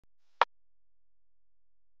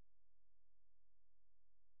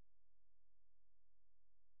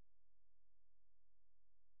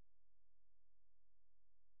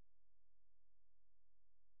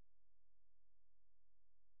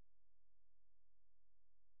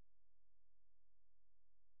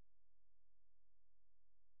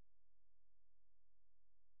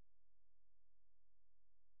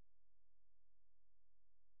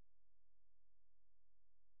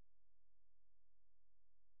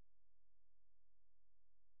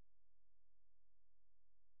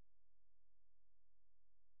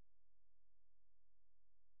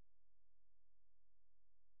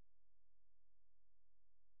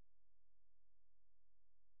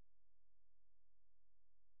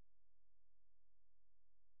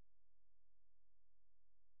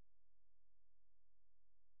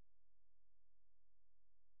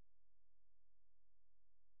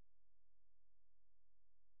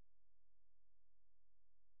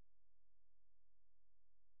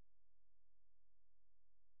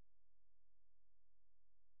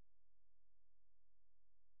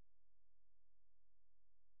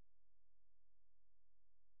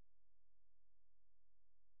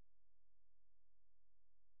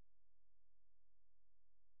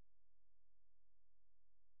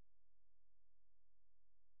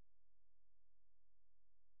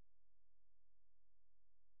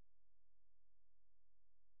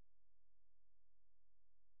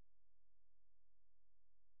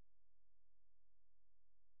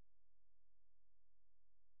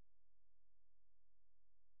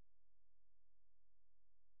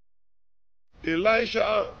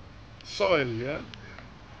Elisha soil, yeah,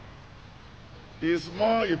 is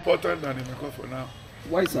more important than Imeko for now.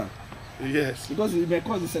 Why, sir? Yes. Because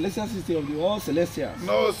Imeko is the celestial system of the all celestials.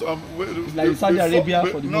 No, it's like Saudi Arabia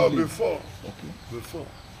for the Muslims. No, before. Okay. Before.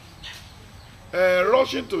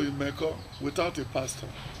 Rushing to Imeko without a pastor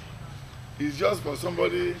is just for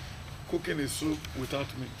somebody cooking a soup without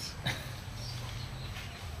meat.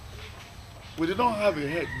 We did not have a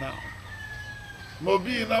head now.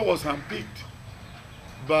 Mobina was handpicked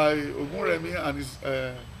by Ogun and his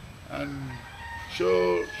and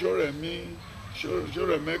Shoremi,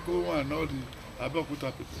 Imeko and all the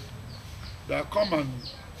Abeokuta people that come and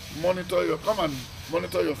monitor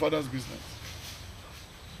your father's business.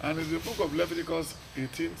 And in the book of Leviticus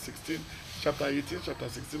 18, 16, chapter 18, chapter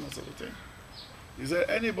 16 and 17, he said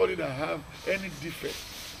anybody that have any defect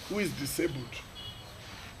who is disabled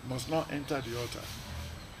must not enter the altar.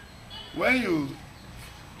 When you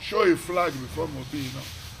show a flag before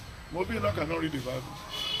Mobina cannot read the Bible.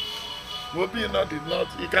 Mobina did not,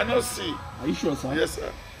 he cannot see. Are you sure, sir? Yes,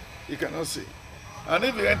 sir. He cannot see. And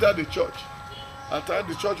if he enter the church, at times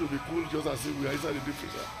the church will be cool just as if we are inside the deep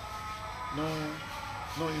freezer.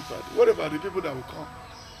 No impact. What about the people that will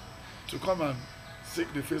come and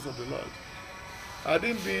seek the face of the Lord? I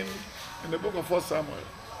didn't mean in the book of 1 Samuel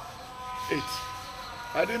 8.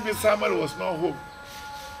 I didn't mean Samuel was not home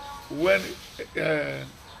when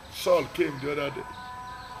Saul came the other day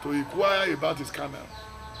to inquire about his camel.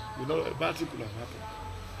 You know, a bad thing could have happened.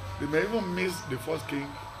 They may even miss the first king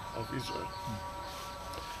of Israel.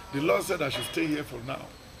 The Lord said I should stay here for now.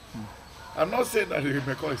 I'm not saying that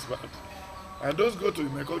Imeko is bad. And those go to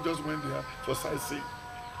Imeko just went there for sightseeing.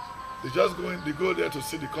 They go there to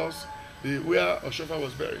see the cause, where Oschoffa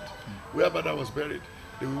was buried, where Bada was buried.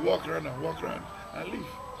 They will walk around and leave.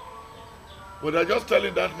 But they're just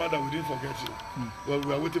telling that man that we didn't forget you. But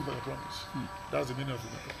we are waiting for a promise. That's the meaning of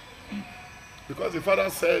Imeko. Because the father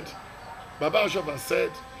said, Baba Oschoffa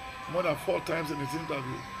said more than 4 times in his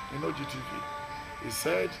interview in OGTV, he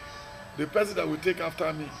said, the person that will take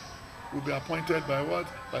after me will be appointed by what?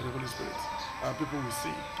 By the Holy Spirit. And people will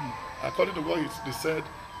see. According to what they said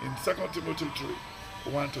in 2 Timothy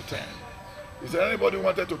 3, 1 to 10. He said anybody who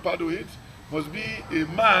wanted to paddle it must be a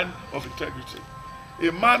man of integrity.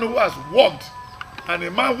 A man who has worked. And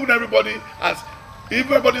a man who everybody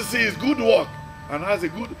sees good work and has a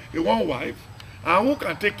one wife and who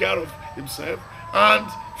can take care of himself and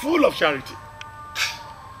full of charity.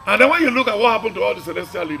 And then when you look at what happened to all the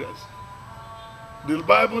celestial leaders, the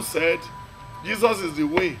Bible said Jesus is the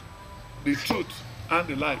way, the truth, and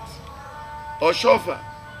the light. Oschoffa,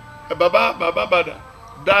 Baba Bada,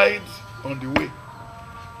 died on the way.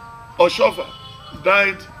 Oschoffa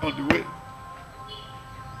died on the way.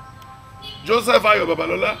 Joseph Ayo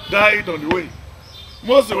Babalola died on the way.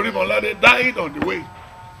 Moses Orimolade died on the way.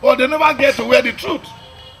 But they never get to where the truth.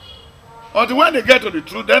 Until when they get to the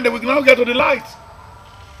truth, then they will now get to the light.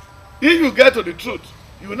 If you get to the truth,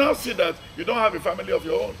 you will now see that you don't have a family of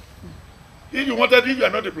your own. If you are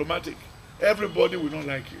not diplomatic, everybody will not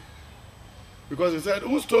like you. Because he said,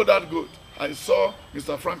 who stole that goat? I saw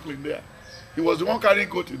Mr. Franklin there. He was the one carrying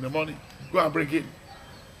goat in the morning. Go and bring him.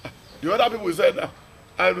 The other people said,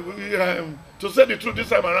 to say the truth this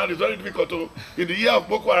time around is very difficult in the year of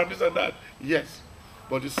Boko Haram, this and that. Yes.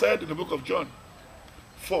 But he said in the book of John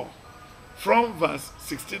 4, from verse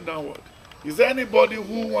 16 downward, is there anybody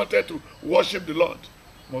who wanted to worship the Lord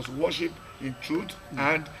must worship in truth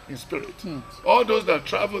and in spirit. All those that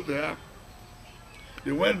traveled there,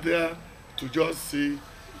 they went there to just see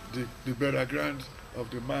the burial ground of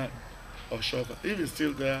the man Oschoffa, if he's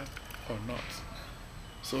still there or not.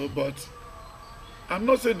 So, but I'm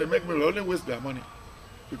not saying they make money, they only waste their money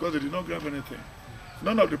because they did not grab anything.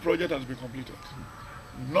 None of the project has been completed.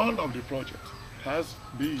 None of the project has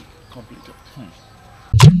been completed.